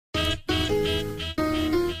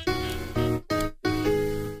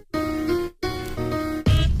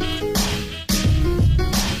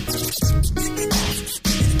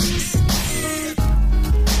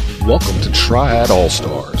Welcome to Triad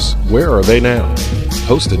All-Stars. Where are they now?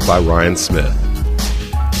 Hosted by Ryan Smith.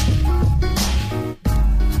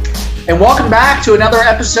 And welcome back to another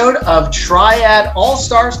episode of Triad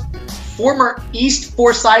All-Stars. Former East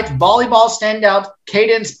Forsyth volleyball standout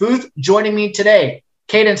Cadence Booth joining me today.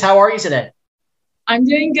 Cadence, how are you today? I'm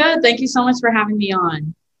doing good. Thank you so much for having me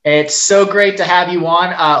on. It's so great to have you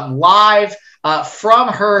on live from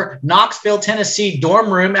her Knoxville, Tennessee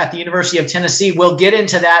dorm room at the University of Tennessee. We'll get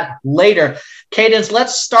into that later. Cadence,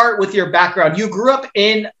 let's start with your background. You grew up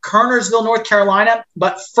in Kernersville, North Carolina,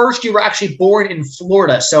 but first you were actually born in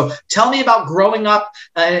Florida. So tell me about growing up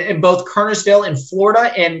in both Kernersville and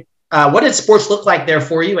Florida, and what did sports look like there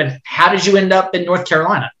for you, and how did you end up in North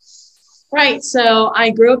Carolina? Right. So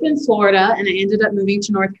I grew up in Florida and I ended up moving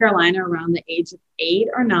to North Carolina around the age of 8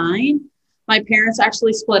 or 9. My parents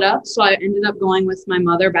actually split up, so I ended up going with my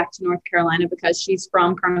mother back to North Carolina because she's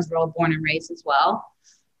from Kernersville, born and raised as well.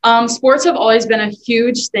 Sports have always been a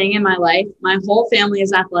huge thing in my life. My whole family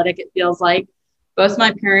is athletic, it feels like. Both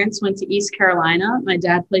my parents went to East Carolina. My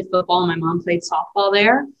dad played football and my mom played softball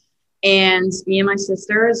there. And me and my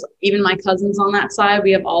sisters, even my cousins on that side,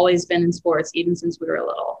 we have always been in sports, even since we were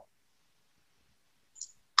little.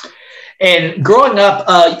 And growing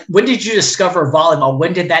up, when did you discover volleyball?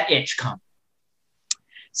 When did that itch come?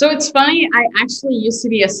 So it's funny, I actually used to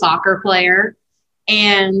be a soccer player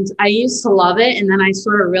and I used to love it. And then I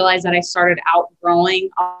sort of realized that I started outgrowing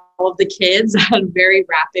all of the kids at a very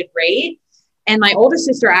rapid rate. And my older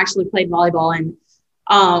sister actually played volleyball. And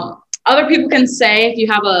other people can say if you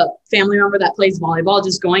have a family member that plays volleyball,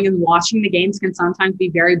 just going and watching the games can sometimes be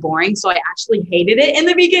very boring. So I actually hated it in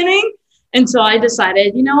the beginning. And so I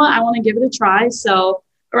decided, you know what, I want to give it a try. So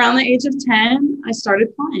around the age of 10, I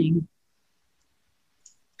started playing.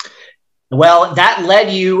 Well, that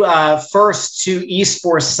led you first to East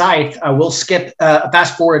Forsyth. We'll skip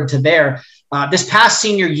fast forward to there. This past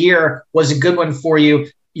senior year was a good one for you.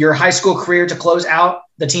 Your high school career to close out,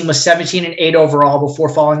 the team was 17-8 overall before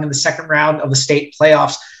falling in the second round of the state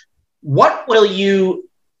playoffs. What will you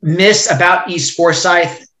miss about East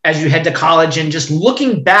Forsyth as you head to college, and just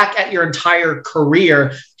looking back at your entire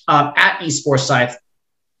career at East Forsyth?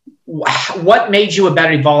 What made you a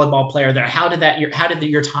better volleyball player there? How did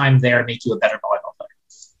your time there make you a better volleyball player?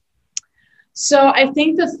 So I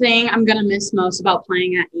think the thing I'm going to miss most about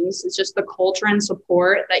playing at East is just the culture and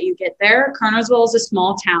support that you get there. Kernersville is a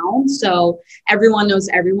small town, so everyone knows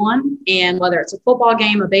everyone. And whether it's a football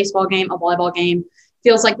game, a baseball game, a volleyball game,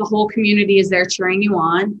 feels like the whole community is there cheering you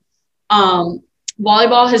on.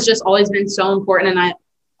 Volleyball has just always been so important, and I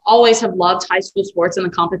always have loved high school sports and the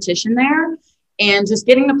competition there. And just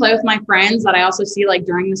getting to play with my friends that I also see like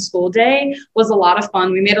during the school day was a lot of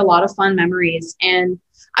fun. We made a lot of fun memories. And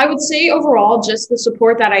I would say overall, just the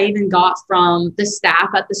support that I even got from the staff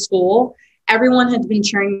at the school, everyone had been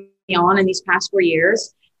cheering me on in these past 4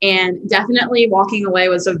 years. And definitely walking away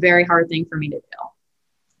was a very hard thing for me to do.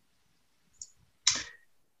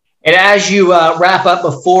 And as you wrap up,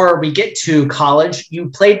 before we get to college,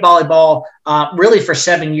 you played volleyball really for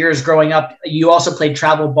 7 years growing up. You also played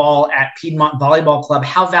travel ball at Piedmont Volleyball Club.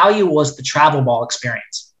 How valuable was the travel ball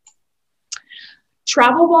experience?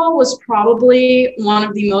 Travel ball was probably one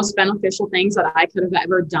of the most beneficial things that I could have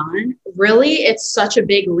ever done. Really, it's such a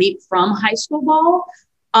big leap from high school ball.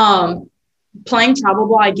 Playing travel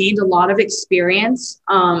ball, I gained a lot of experience.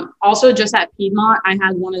 Also, just at Piedmont, I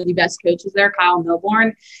had one of the best coaches there, Kyle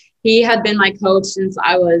Milborn. He had been my coach since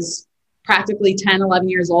I was practically 10, 11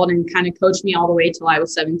 years old and kind of coached me all the way till I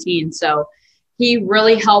was 17. So he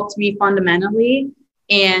really helped me fundamentally,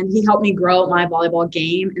 and he helped me grow my volleyball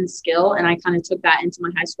game and skill. And I kind of took that into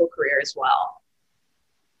my high school career as well.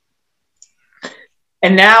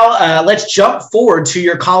 And now let's jump forward to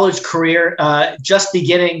your college career, just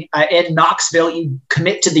beginning in Knoxville. You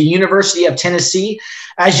commit to the University of Tennessee.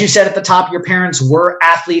 As you said at the top, your parents were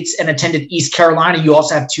athletes and attended East Carolina. You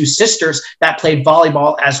also have 2 sisters that played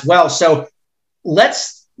volleyball as well. So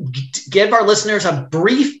let's give our listeners a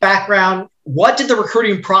brief background. What did the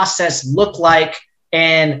recruiting process look like,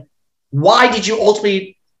 and why did you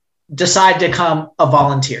ultimately decide to become a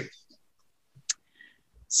volunteer?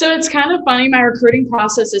 So it's kind of funny. My recruiting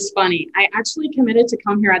process is funny. I actually committed to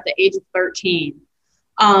come here at the age of 13.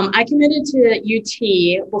 I committed to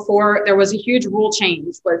UT before there was a huge rule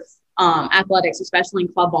change with athletics, especially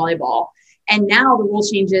in club volleyball. And now the rule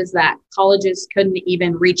change is that colleges couldn't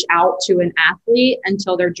even reach out to an athlete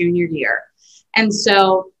until their junior year. And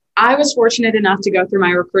so I was fortunate enough to go through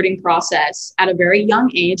my recruiting process at a very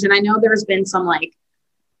young age. And I know there's been some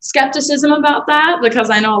skepticism about that, because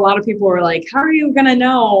I know a lot of people were like, how are you going to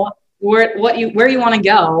know where you want to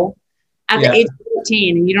go at the age of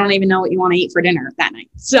 15 and you don't even know what you want to eat for dinner that night.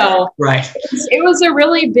 So right. It was a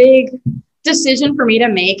really big decision for me to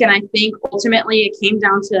make. And I think ultimately it came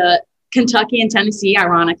down to Kentucky and Tennessee.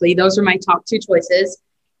 Ironically, those were my top two choices.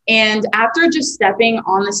 And after just stepping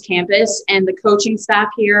on this campus and the coaching staff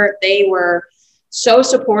here, they were so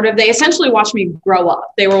supportive. They essentially watched me grow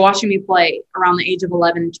up. They were watching me play around the age of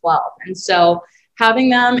 11 and 12. And so having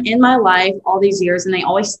them in my life all these years, and they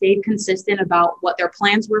always stayed consistent about what their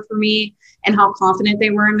plans were for me and how confident they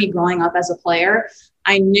were in me growing up as a player,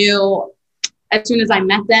 I knew as soon as I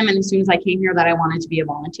met them and as soon as I came here that I wanted to be a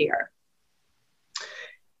volunteer.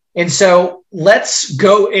 And so let's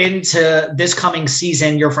go into this coming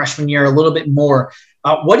season, your freshman year, a little bit more.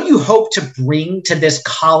 What do you hope to bring to this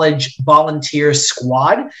college volunteer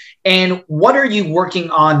squad? And what are you working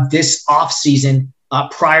on this offseason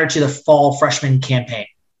prior to the fall freshman campaign?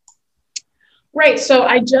 Right. So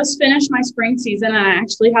I just finished my spring season, and I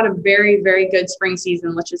actually had a very, very good spring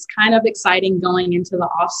season, which is kind of exciting going into the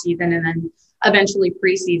off season and then eventually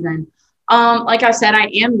preseason. Like I said, I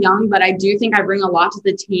am young, but I do think I bring a lot to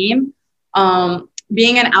the team.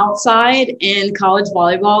 Being an outside in college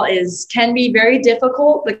volleyball can be very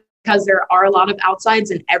difficult because there are a lot of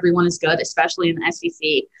outsides and everyone is good, especially in the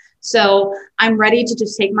SEC. So I'm ready to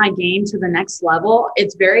just take my game to the next level.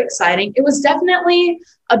 It's very exciting. It was definitely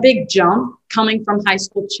a big jump coming from high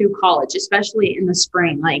school to college, especially in the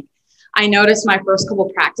spring. Like, I noticed my first couple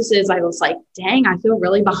practices, I was like, dang, I feel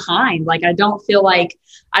really behind. Like, I don't feel like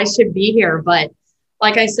I should be here. But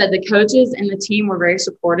like I said, the coaches and the team were very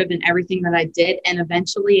supportive in everything that I did. And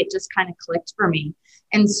eventually it just kind of clicked for me.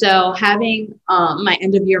 And so having my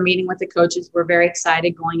end of year meeting with the coaches, we're very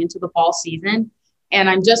excited going into the fall season. And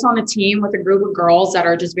I'm just on a team with a group of girls that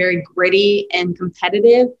are just very gritty and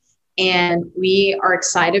competitive. And we are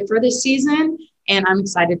excited for this season. And I'm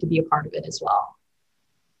excited to be a part of it as well.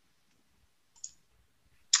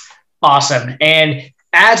 Awesome. And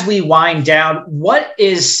as we wind down, what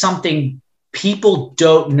is something people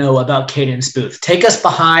don't know about Cadence Booth? Take us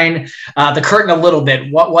behind the curtain a little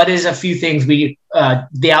bit. What is a few things the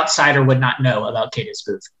outsider would not know about Cadence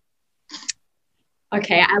Booth?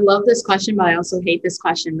 Okay, I love this question, but I also hate this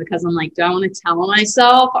question because I'm like, do I want to tell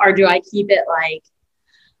myself or do I keep it like,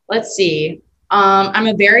 let's see. I'm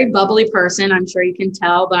a very bubbly person. I'm sure you can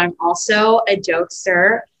tell, but I'm also a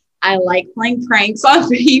jokester. I like playing pranks on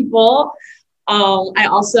people. I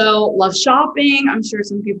also love shopping. I'm sure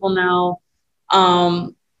some people know. I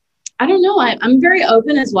don't know. I'm very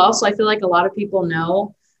open as well. So I feel like a lot of people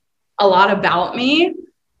know a lot about me,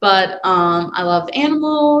 but I love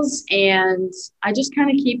animals and I just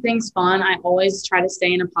kind of keep things fun. I always try to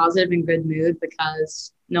stay in a positive and good mood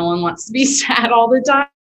because no one wants to be sad all the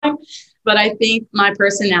time. But I think my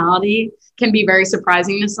personality can be very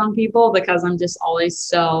surprising to some people because I'm just always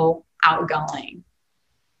so outgoing.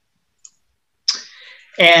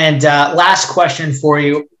 And last question for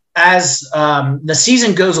you. As the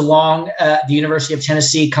season goes along at the University of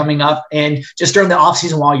Tennessee coming up and just during the off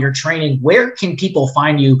season while you're training, where can people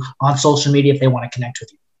find you on social media if they want to connect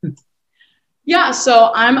with you? Yeah,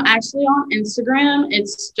 so I'm actually on Instagram.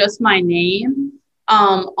 It's just my name.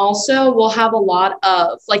 Also, we'll have a lot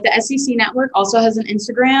of, like, the SEC Network also has an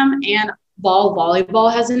Instagram, and Ball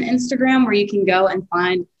Volleyball has an Instagram where you can go and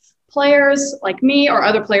find players like me or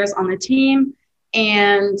other players on the team.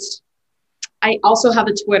 And I also have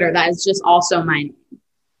a Twitter that is just also my name.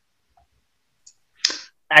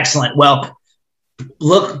 Excellent. Well,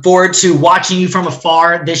 look forward to watching you from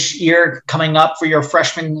afar this year coming up for your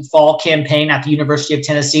freshman fall campaign at the University of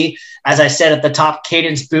Tennessee. As I said at the top,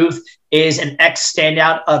 Cadence Booth is an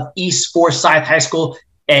ex-standout of East Forsyth High School,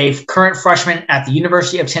 a current freshman at the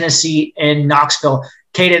University of Tennessee in Knoxville.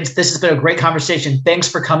 Cadence, this has been a great conversation. Thanks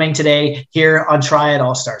for coming today here on Triad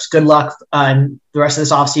All-Stars. Good luck on the rest of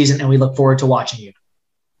this offseason, and we look forward to watching you.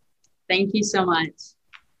 Thank you so much.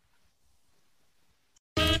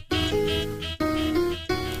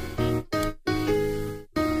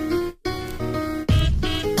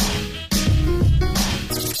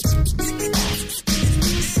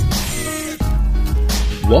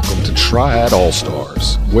 Welcome to Triad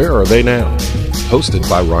All-Stars. Where are they now? Hosted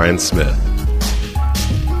by Ryan Smith.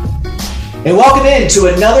 And welcome in to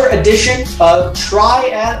another edition of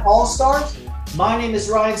Triad All-Stars. My name is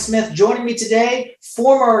Ryan Smith. Joining me today,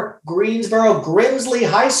 former Greensboro Grimsley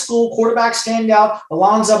High School quarterback standout,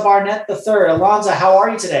 Alonzo Barnett III. Alonzo, how are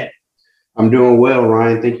you today? I'm doing well,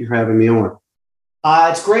 Ryan. Thank you for having me on.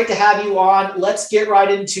 It's great to have you on. Let's get right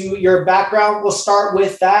into your background. We'll start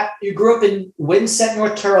with that. You grew up in Winsett,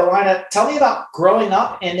 North Carolina. Tell me about growing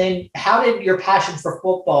up, and then how did your passion for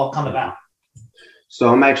football come about? So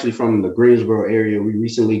I'm actually from the Greensboro area. We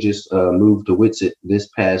recently just moved to Whitsett this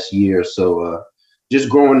past year. So just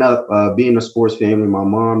growing up, being a sports family, my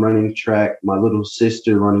mom running track, my little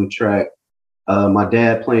sister running track, my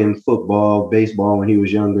dad playing football, baseball when he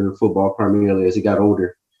was younger, football primarily as he got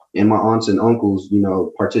older, and my aunts and uncles,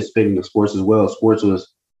 participating in sports as well. Sports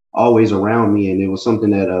was always around me, and it was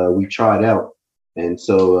something that we tried out. And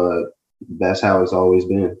so that's how it's always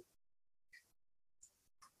been.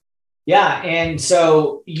 Yeah. And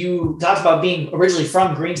so you talked about being originally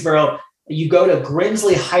from Greensboro. You go to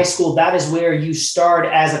Grimsley High School. That is where you starred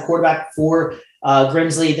as a quarterback for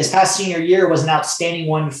Grimsley. This past senior year was an outstanding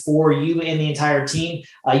one for you and the entire team.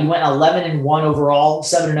 You went 11-1 overall,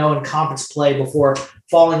 7-0 in conference play before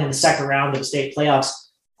falling in the second round of the state playoffs.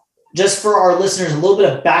 Just for our listeners, a little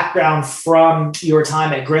bit of background from your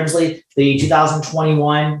time at Grimsley, the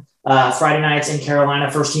 2021 Friday Nights in Carolina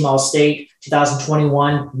First Team All-State,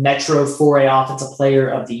 2021 Metro 4A Offensive Player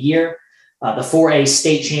of the Year, the 4A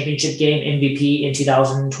State Championship Game MVP in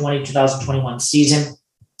 2020-2021 season,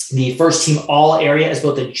 the First Team All-Area as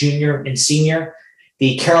both a junior and senior,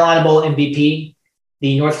 the Carolina Bowl MVP,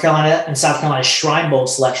 the North Carolina and South Carolina Shrine Bowl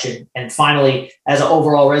selection, and finally, as an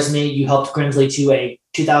overall resume, you helped Grimsley to a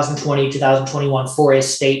 2020-2021 4A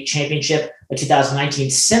State Championship, a 2019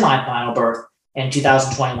 semifinal berth, and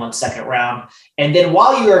 2021 second round. And then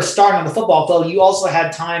while you were starting on the football field, you also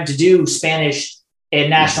had time to do Spanish and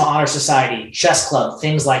National Honor Society, chess club,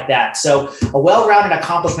 things like that. So a well-rounded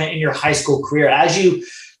accomplishment in your high school career. As you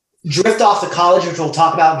drift off to college, which we'll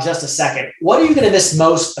talk about in just a second, what are you going to miss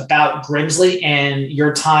most about Grimsley and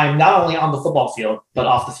your time, not only on the football field, but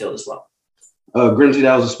off the field as well? Grimsley,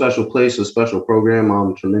 that was a special place, a special program.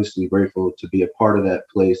 I'm tremendously grateful to be a part of that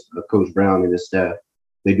place, Coach Brown and his staff.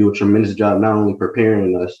 They do a tremendous job not only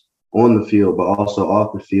preparing us on the field, but also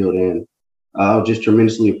off the field. And I was just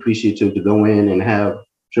tremendously appreciative to go in and have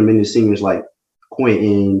tremendous seniors like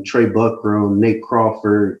Quentin, Trey Buckram, Nate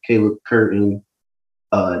Crawford, Caleb Curtin,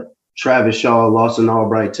 Travis Shaw, Lawson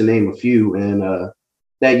Albright, to name a few. And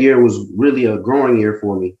that year was really a growing year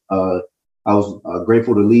for me. I was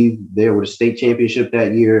grateful to leave there with a state championship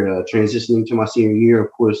that year, transitioning to my senior year.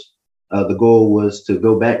 Of course, the goal was to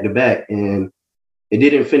go back to back, and it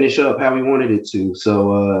didn't finish up how we wanted it to.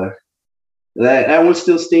 So that one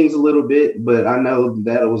still stings a little bit, but I know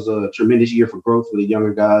that it was a tremendous year for growth for the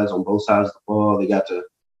younger guys on both sides of the ball. They got to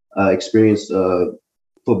experience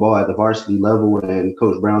football at the varsity level, and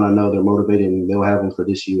Coach Brown, I know they're motivated, and they'll have them for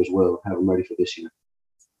this year as well, have them ready for this year.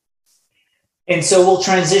 And so we'll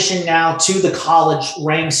transition now to the college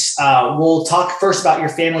ranks. We'll talk first about your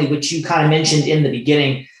family, which you kind of mentioned in the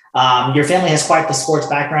beginning. Your family has quite the sports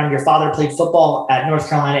background. Your father played football at North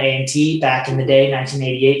Carolina A&T back in the day,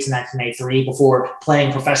 1988 to 1983, before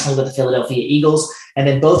playing professionally with the Philadelphia Eagles. And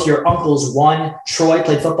then both your uncles, one, Troy,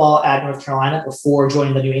 played football at North Carolina before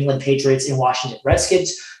joining the New England Patriots and Washington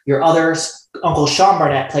Redskins. Your others, Uncle Sean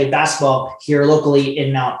Barnett, played basketball here locally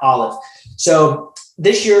in Mount Olive. So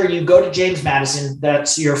this year you go to James Madison.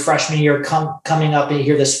 That's your freshman year coming up in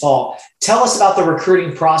here this fall. Tell us about the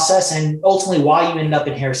recruiting process and ultimately why you ended up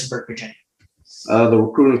in Harrisonburg, Virginia. The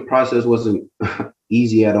recruiting process wasn't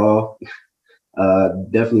easy at all.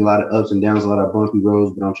 Definitely a lot of ups and downs, a lot of bumpy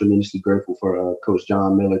roads, but I'm tremendously grateful for Coach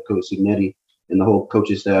John Miller, Coach Signetti, and the whole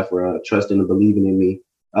coaching staff for trusting and believing in me.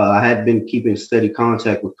 I had been keeping steady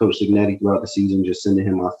contact with Coach Signetti throughout the season, just sending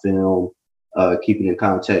him my film, keeping in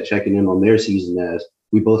contact, checking in on their season, as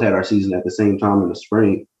we both had our season at the same time in the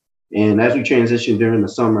spring. And as we transitioned during the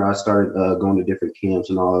summer, I started going to different camps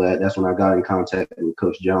and all of that. That's when I got in contact with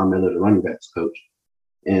Coach John Miller, the running backs coach.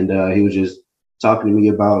 And he was just talking to me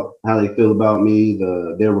about how they feel about me,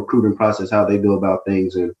 their recruiting process, how they go about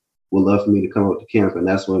things, and would love for me to come up to camp. And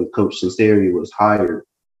that's when Coach Sinceri was hired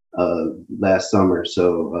last summer.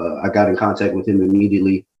 So I got in contact with him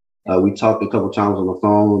immediately. We talked a couple times on the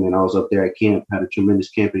phone, and I was up there at camp, had a tremendous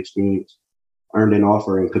camp experience, earned an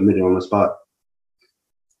offer, and committed on the spot.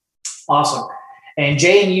 Awesome. And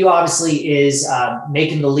JMU obviously is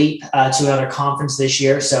making the leap to another conference this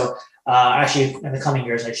year. So actually in the coming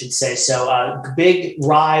years, I should say. So big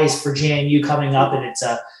rise for JMU coming up, and it's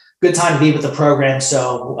a good time to be with the program.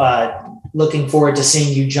 So looking forward to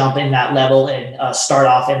seeing you jump in that level and start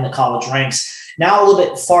off in the college ranks. Now a little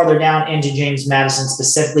bit farther down into James Madison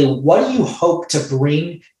specifically, what do you hope to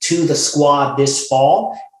bring to the squad this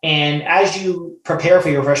fall? And as you prepare for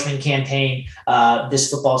your freshman campaign this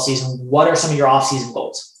football season, what are some of your off-season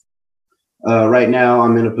goals? Right now,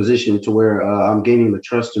 I'm in a position to where I'm gaining the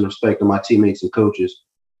trust and respect of my teammates and coaches.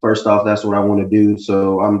 First off, that's what I want to do.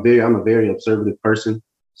 So I'm a very observative person.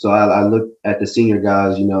 So I look at the senior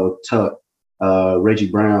guys, Tuck, Reggie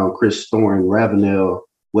Brown, Chris Thorne, Ravenel,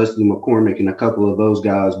 Wesley McCormick, and a couple of those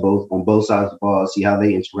guys, both on both sides of the ball, see how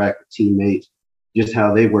they interact with teammates, just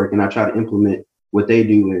how they work. And I try to implement what they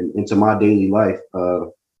do into my daily life.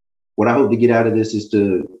 What I hope to get out of this is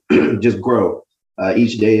to just grow.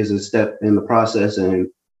 Each day is a step in the process. And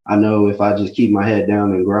I know if I just keep my head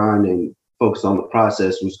down and grind and focus on the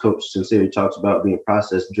process, which Coach Sincere talks about being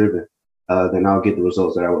process driven, then I'll get the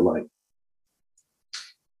results that I would like.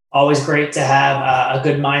 Always great to have a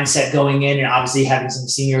good mindset going in, and obviously having some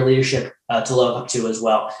senior leadership to look up to as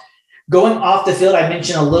well. Going off the field, I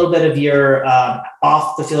mentioned a little bit of your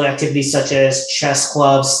off the field activities such as chess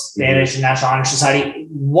clubs, Spanish and National Honor Society.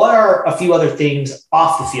 What are a few other things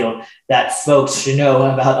off the field that folks should know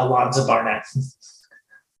about Alonzo Barnett?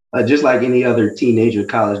 Just like any other teenager,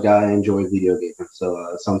 college guy, I enjoy video games.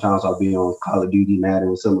 So sometimes I'll be on Call of Duty, Madden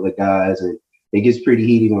with some of the guys, and it gets pretty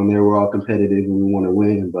heated on there. We're all competitive and we want to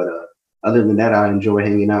win. But other than that, I enjoy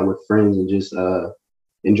hanging out with friends and just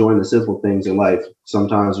enjoying the simple things in life.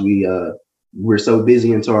 Sometimes we're so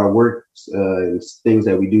busy into our work and things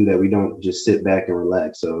that we do that we don't just sit back and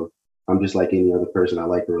relax. So I'm just like any other person. I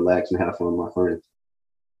like to relax and have fun with my friends.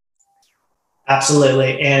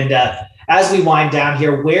 Absolutely. And as we wind down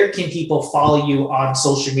here, where can people follow you on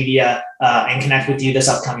social media and connect with you this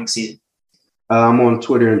upcoming season? I'm on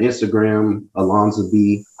Twitter and Instagram, Alonzo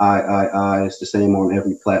B. III. It's the same on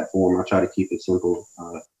every platform. I try to keep it simple.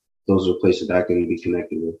 Those are places that I can be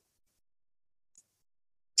connected with.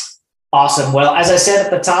 Awesome. Well, as I said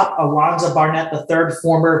at the top, Alonzo Barnett, the third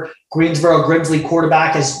former Greensboro Grimsley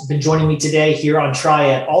quarterback, has been joining me today here on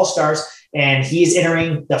Triad All-Stars, and he is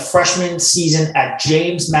entering the freshman season at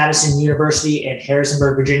James Madison University in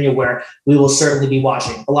Harrisonburg, Virginia, where we will certainly be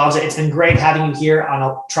watching. Alonzo, it's been great having you here on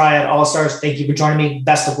a Triad All-Stars. Thank you for joining me.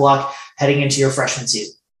 Best of luck heading into your freshman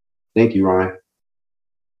season. Thank you, Ryan.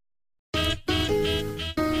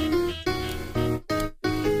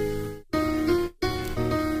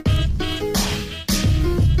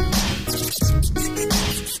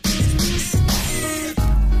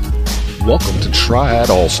 Welcome to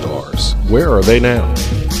Triad All-Stars. Where are they now?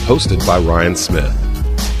 Hosted by Ryan Smith.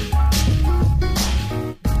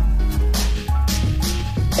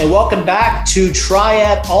 And welcome back to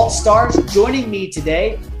Triad All-Stars. Joining me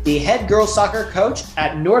today, the head girls soccer coach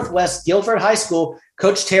at Northwest Guilford High School,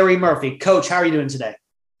 Coach Terry Murphy. Coach, how are you doing today?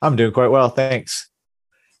 I'm doing quite well, thanks.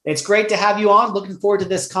 It's great to have you on. Looking forward to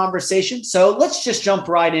this conversation. So let's just jump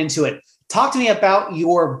right into it. Talk to me about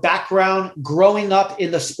your background growing up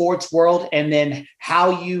in the sports world and then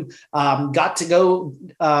how you got to go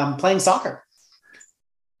playing soccer.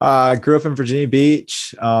 I grew up in Virginia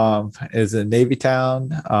Beach. Is a Navy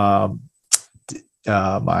town.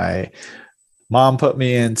 My mom put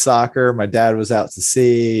me in soccer. My dad was out to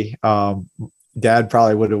sea. Dad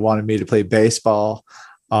probably would have wanted me to play baseball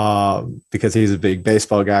because he's a big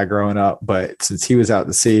baseball guy growing up. But since he was out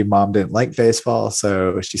to sea, Mom didn't like baseball,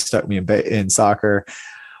 so she stuck me in soccer,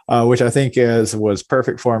 which I think was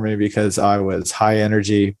perfect for me because I was high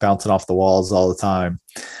energy, bouncing off the walls all the time.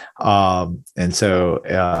 And so,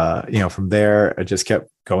 from there, I just kept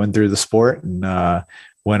going through the sport and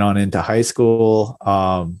went on into high school.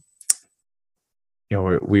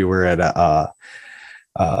 We were at a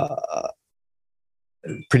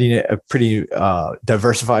pretty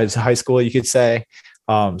diversified high school, you could say.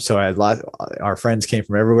 So I had our friends came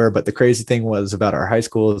from everywhere, but the crazy thing was about our high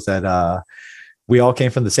school is that we all came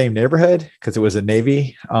from the same neighborhood because it was a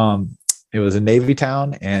Navy. It was a Navy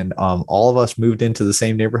town, and all of us moved into the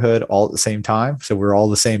same neighborhood all at the same time. So we're all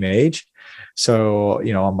the same age. So,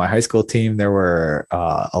 on my high school team, there were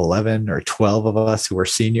 11 or 12 of us who were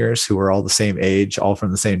seniors who were all the same age, all from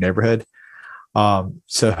the same neighborhood.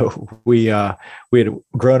 So we had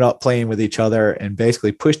grown up playing with each other and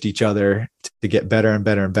basically pushed each other to get better and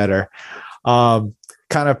better and better. Kind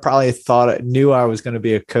of probably knew I was going to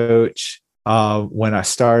be a coach when I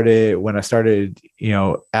started,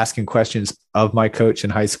 asking questions of my coach in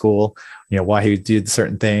high school, why he did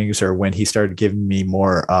certain things, or when he started giving me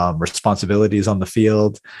more responsibilities on the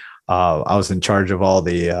field. I was in charge of all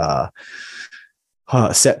the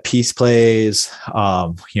set piece plays,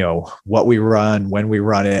 what we run, when we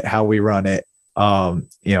run it, how we run it,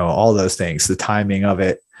 all those things, the timing of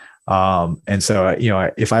it. And so,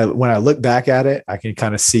 when I look back at it, I can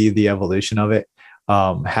kind of see the evolution of it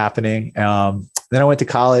happening. Then I went to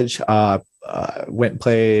college, went and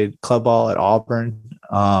played club ball at Auburn.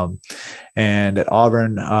 And at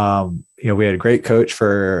Auburn, we had a great coach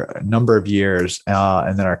for a number of years.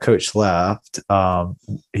 And then our coach left.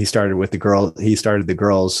 He started the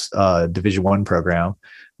girls Division I program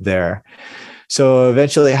there. So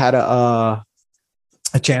eventually I had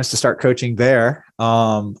a chance to start coaching there,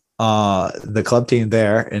 the club team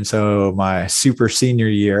there. And so my super senior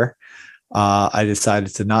year, I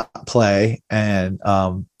decided to not play and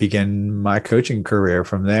begin my coaching career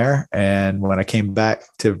from there. And when I came back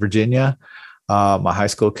to Virginia, my high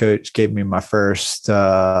school coach gave me my first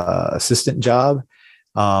assistant job.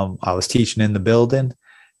 I was teaching in the building,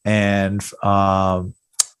 and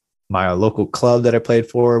my local club that I played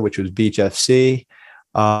for, which was Beach FC,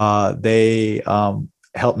 they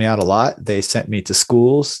helped me out a lot. They sent me to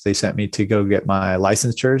schools. They sent me to go get my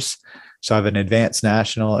licensures. So I have an advanced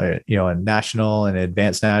national, a national and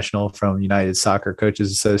advanced national from United Soccer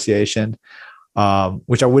Coaches Association,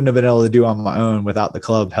 which I wouldn't have been able to do on my own without the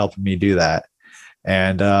club helping me do that.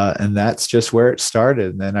 And that's just where it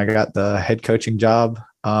started. And then I got the head coaching job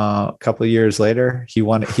a couple of years later. He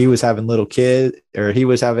was having little kids, or he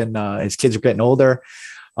was having his kids were getting older.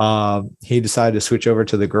 He decided to switch over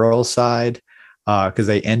to the girls' side because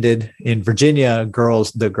they ended in Virginia.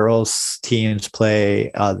 The girls teams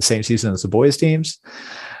play the same season as the boys teams,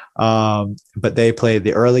 but they played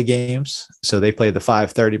the early games. So they played the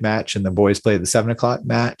 5:30 match, and the boys played the 7:00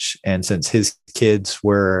 match. And since his kids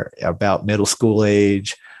were about middle school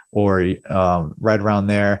age or right around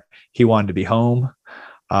there, he wanted to be home.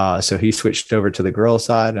 So he switched over to the girls'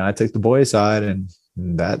 side, and I took the boys' side, and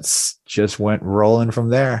that's just went rolling from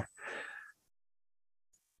there.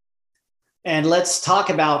 And let's talk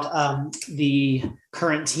about the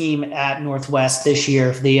current team at Northwest this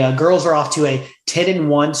year. The girls are off to a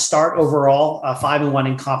 10-1 start overall, 5-1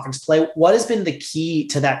 in conference play. What has been the key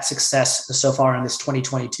to that success so far in this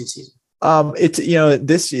 2022 season? It's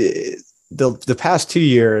the past 2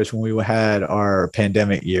 years when we had our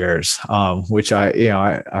pandemic years, which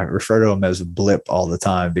I refer to them as a blip all the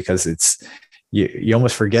time, because it's you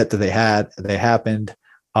almost forget that they happened.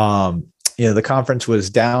 The conference was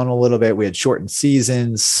down a little bit. We had shortened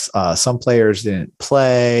seasons. Some players didn't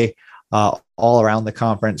play all around the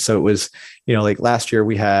conference. So it was, like last year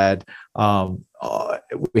we had basically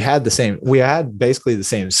the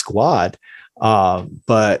same squad,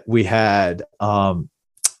 but we had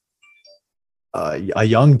a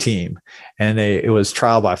young team, and it was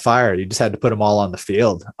trial by fire. You just had to put them all on the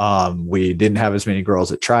field. We didn't have as many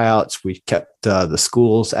girls at tryouts. We kept the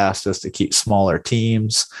schools asked us to keep smaller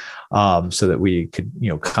teams so that we could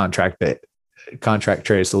contract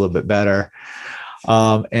trace a little bit better.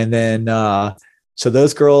 And then so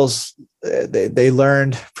those girls, they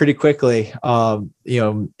learned pretty quickly.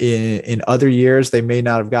 In other years they may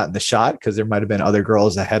not have gotten the shot because there might have been other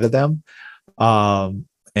girls ahead of them.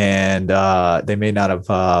 And they may not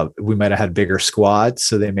have, we might have had bigger squads,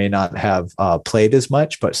 so they may not have played as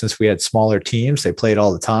much, but since we had smaller teams, they played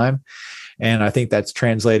all the time. And I think that's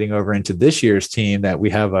translating over into this year's team, that we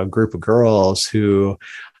have a group of girls who,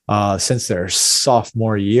 since their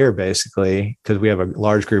sophomore year, basically, because we have a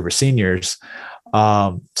large group of seniors,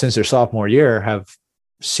 since their sophomore year have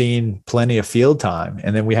seen plenty of field time.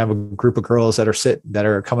 And then we have a group of girls that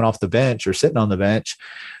are coming off the bench or sitting on the bench,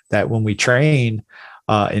 that when we train,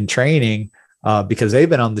 in training, because they've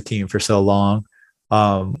been on the team for so long,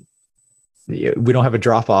 we don't have a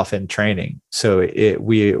drop off in training. So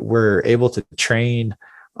we're able to train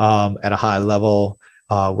at a high level.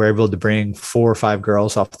 We're able to bring 4 or 5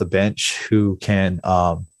 girls off the bench who can,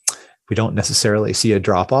 we don't necessarily see a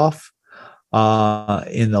drop off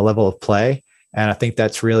in the level of play. And I think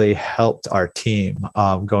that's really helped our team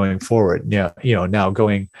going forward.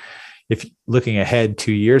 If looking ahead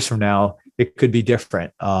 2 years from now, it could be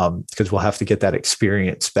different because we'll have to get that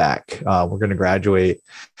experience back. We're going to graduate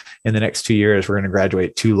in the next 2 years. We're going to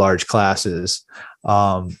graduate 2 large classes.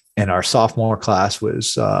 And our sophomore class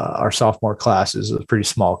is a pretty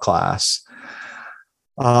small class.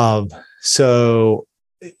 So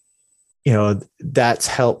that's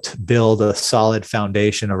helped build a solid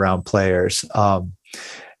foundation around players.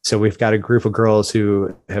 So we've got a group of girls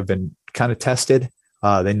who have been kind of tested.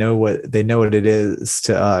 They know what it is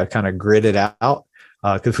to kind of grit it out,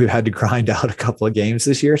 because we've had to grind out a couple of games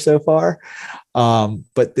this year so far.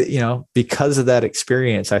 But because of that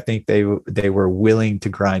experience, I think they were willing to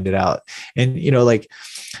grind it out. And like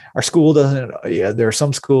our school doesn't. There are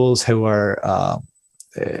some schools who are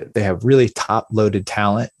they have really top loaded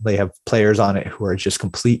talent. They have players on it who are just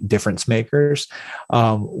complete difference makers.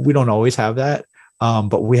 We don't always have that,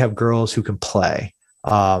 but we have girls who can play.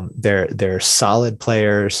 They're solid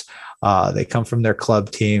players. They come from their club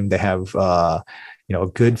team. They have, a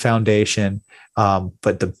good foundation.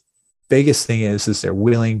 But the biggest thing is they're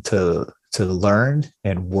willing to learn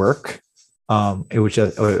and work which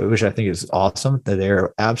I think is awesome, that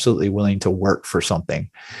they're absolutely willing to work for something.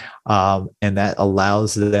 And that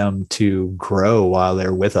allows them to grow while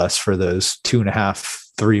they're with us for those 2.5,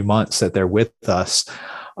 3 months that they're with us.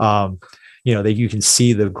 That you can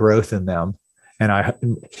see the growth in them.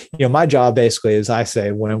 And my job basically is, I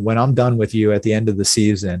say, when I'm done with you at the end of the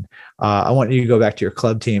season, I want you to go back to your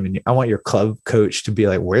club team, and I want your club coach to be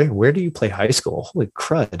like, where do you play high school? Holy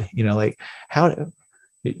crud. Like, how,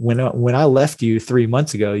 when I left you 3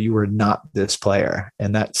 months ago, you were not this player.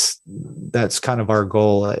 And that's kind of our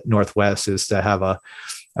goal at Northwest, is to have a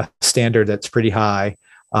standard that's pretty high.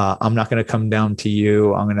 I'm not going to come down to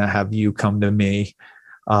you. I'm going to have you come to me.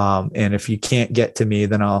 And if you can't get to me,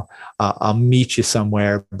 then I'll meet you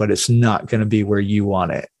somewhere, but it's not going to be where you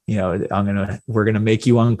want it. We're going to make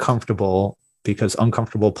you uncomfortable, because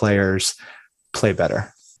uncomfortable players play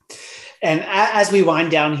better. And as we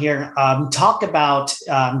wind down here, talk about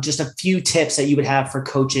just a few tips that you would have for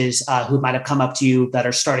coaches who might have come up to you that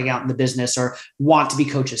are starting out in the business or want to be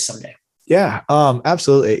coaches someday. Yeah,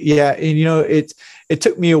 absolutely. Yeah. And, it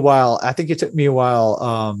took me a while. I think it took me a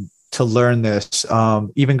while to learn this.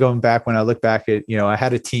 Even going back, when I look back at, I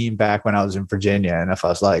had a team back when I was in Virginia, and if I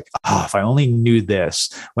was like, if I only knew this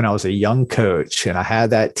when I was a young coach and I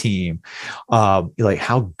had that team, like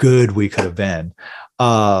how good we could have been.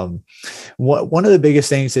 One of the biggest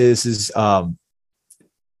things is you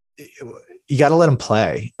got to let them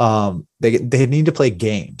play. They need to play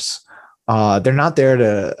games. They're not there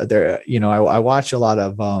to, I watch a lot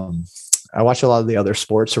of the other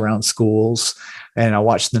sports around schools, and I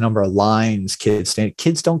watch the number of lines kids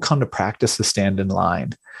don't come to practice to stand in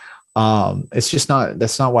line. That's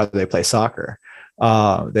not why they play soccer.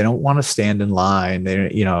 They don't want to stand in line.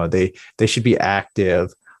 They should be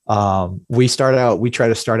active. We try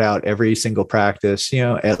to start out every single practice,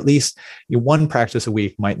 at least one practice a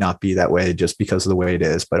week might not be that way just because of the way it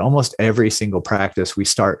is, but almost every single practice we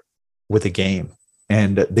start with a game,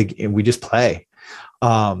 and we just play.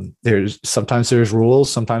 Sometimes there's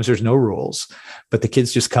rules, sometimes there's no rules, but the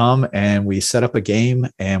kids just come and we set up a game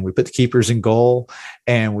and we put the keepers in goal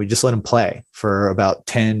and we just let them play for about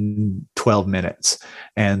 10, 12 minutes.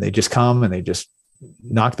 And they just come and they just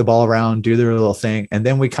knock the ball around, do their little thing. And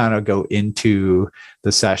then we kind of go into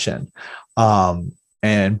the session.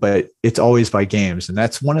 But it's always by games. And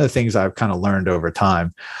that's one of the things I've kind of learned over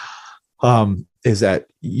time, is that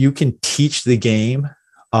you can teach the game,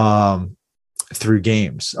 through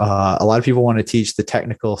games. A lot of people want to teach the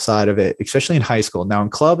technical side of it, especially in high school. Now in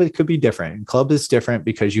club, it could be different. In club, it's different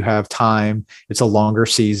because you have time. It's a longer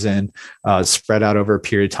season, spread out over a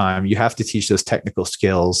period of time. You have to teach those technical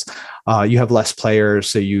skills. You have less players,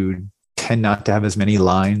 so you tend not to have as many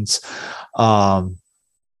lines. And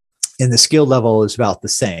the skill level is about the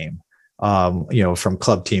same. From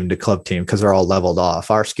club team to club team, because they're all leveled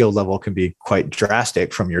off. Our skill level can be quite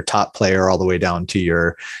drastic, from your top player all the way down to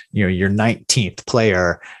your 19th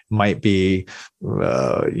player might be,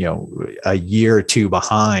 a year or two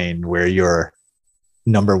behind where your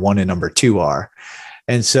number 1 and number 2 are.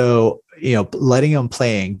 And so, letting them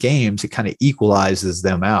play in games, it kind of equalizes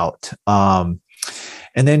them out. And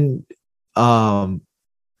then,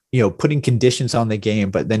 putting conditions on the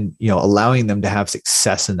game, but then, allowing them to have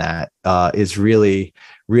success in that is really,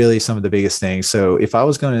 really some of the biggest things. So if I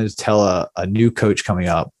was going to tell a new coach coming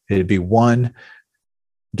up, it'd be 1,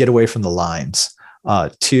 get away from the lines.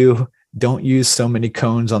 2, don't use so many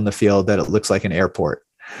cones on the field that it looks like an airport.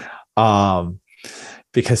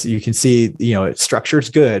 Because you can see, structure is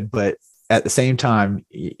good, but at the same time,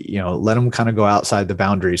 let them kind of go outside the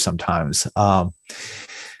boundaries sometimes.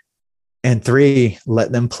 And 3,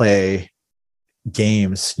 let them play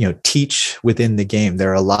games, teach within the game.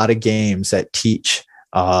 There are a lot of games that teach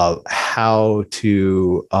how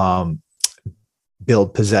to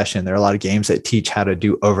build possession. There are a lot of games that teach how to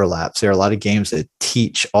do overlaps. There are a lot of games that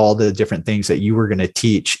teach all the different things that you were going to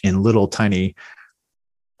teach in little tiny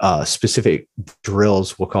specific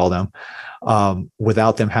drills, we'll call them,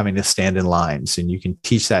 without them having to stand in lines. And you can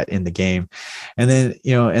teach that in the game. And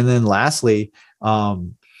then, lastly,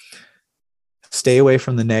 stay away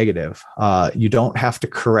from the negative. You don't have to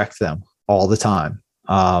correct them all the time.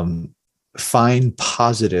 Find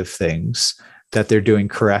positive things that they're doing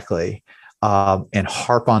correctly, and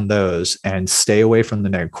harp on those and stay away from the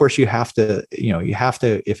negative. Of course, you have to,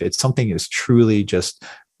 if it's something is truly just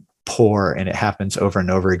poor and it happens over and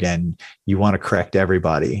over again, you want to correct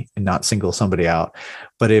everybody and not single somebody out.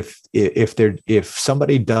 But if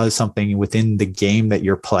somebody does something within the game that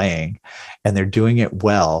you're playing and they're doing it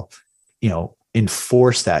well,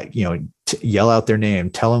 enforce that, yell out their name,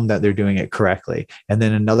 tell them that they're doing it correctly. And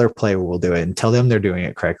then another player will do it and tell them they're doing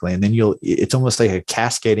it correctly. And then it's almost like a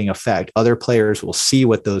cascading effect. Other players will see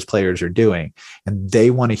what those players are doing, and they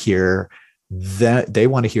want to hear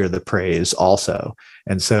the praise also.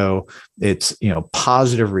 And so it's,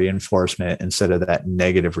 positive reinforcement instead of that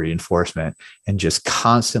negative reinforcement, and just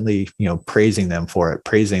constantly, praising them for it,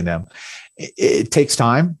 praising them. It takes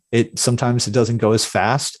time. Sometimes it doesn't go as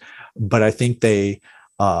fast, but I think they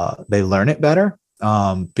learn it better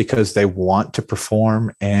because they want to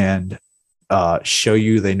perform and show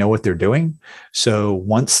you they know what they're doing. So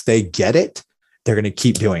once they get it, they're going to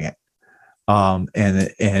keep doing it. And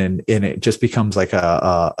it just becomes like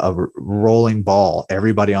a rolling ball.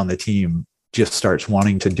 Everybody on the team just starts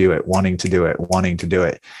wanting to do it.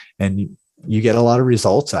 And you get a lot of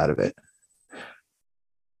results out of it.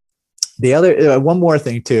 The other, one more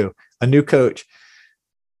thing too, a new coach,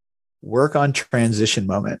 work on transition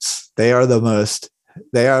moments. They are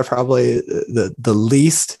probably the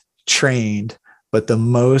least trained, but the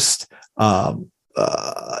most,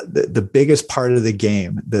 the biggest part of the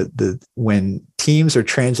game. When teams are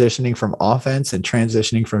transitioning from offense and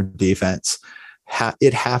transitioning from defense,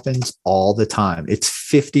 it happens all the time. It's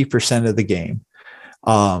 50% of the game.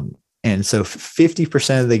 And so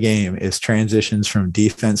 50% of the game is transitions from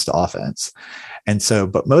defense to offense. And so,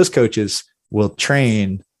 but most coaches will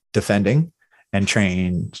train defending and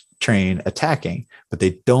train attacking, but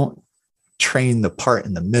they don't train the part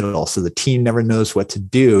in the middle. So the team never knows what to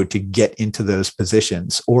do to get into those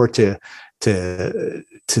positions or to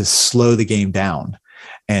slow the game down.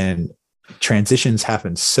 And transitions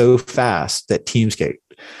happen so fast that teams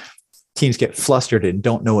get flustered and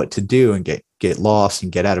don't know what to do and get lost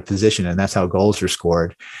and get out of position. And that's how goals are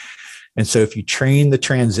scored. And so if you train the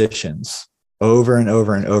transitions over and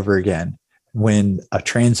over and over again, when a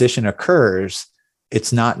transition occurs,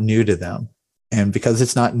 it's not new to them. And because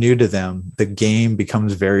it's not new to them, the game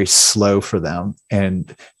becomes very slow for them.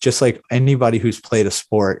 And just like anybody who's played a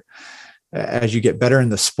sport, as you get better in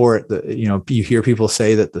the sport, you hear people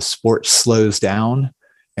say that the sport slows down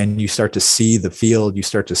and you start to see the field, you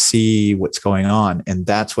start to see what's going on. And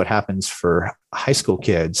that's what happens for high school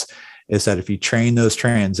kids, is that if you train those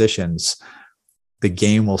transitions, the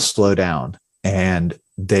game will slow down and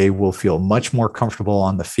they will feel much more comfortable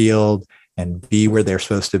on the field and be where they're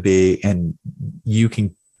supposed to be. And you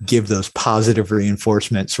can give those positive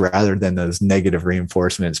reinforcements rather than those negative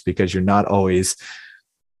reinforcements, because you're not always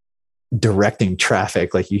directing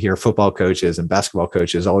traffic. Like you hear football coaches and basketball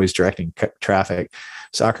coaches always directing traffic.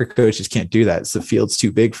 Soccer coaches can't do that. The field's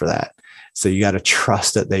too big for that. So you got to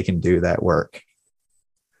trust that they can do that work.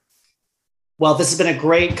 Well, this has been a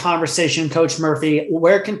great conversation, Coach Murphy.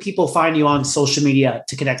 Where can people find you on social media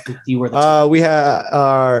to connect with you?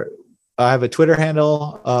 I have a Twitter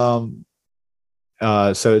handle.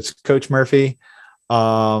 So it's Coach Murphy.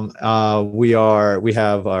 We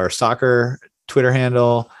have our soccer Twitter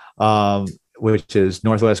handle, which is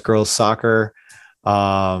Northwest Girls Soccer.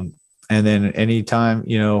 And then anytime,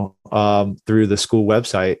 through the school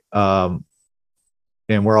website.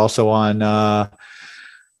 And we're also on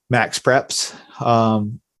Max Preps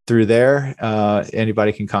through there.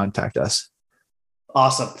 Anybody can contact us.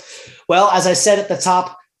 Awesome. Well, as I said at the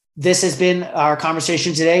top, this has been our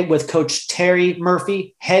conversation today with Coach Terry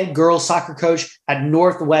Murphy, head girls soccer coach at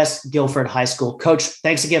Northwest Guilford High School. Coach,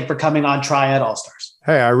 thanks again for coming on Triad All-Stars.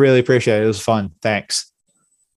 Hey, I really appreciate it. It was fun. Thanks.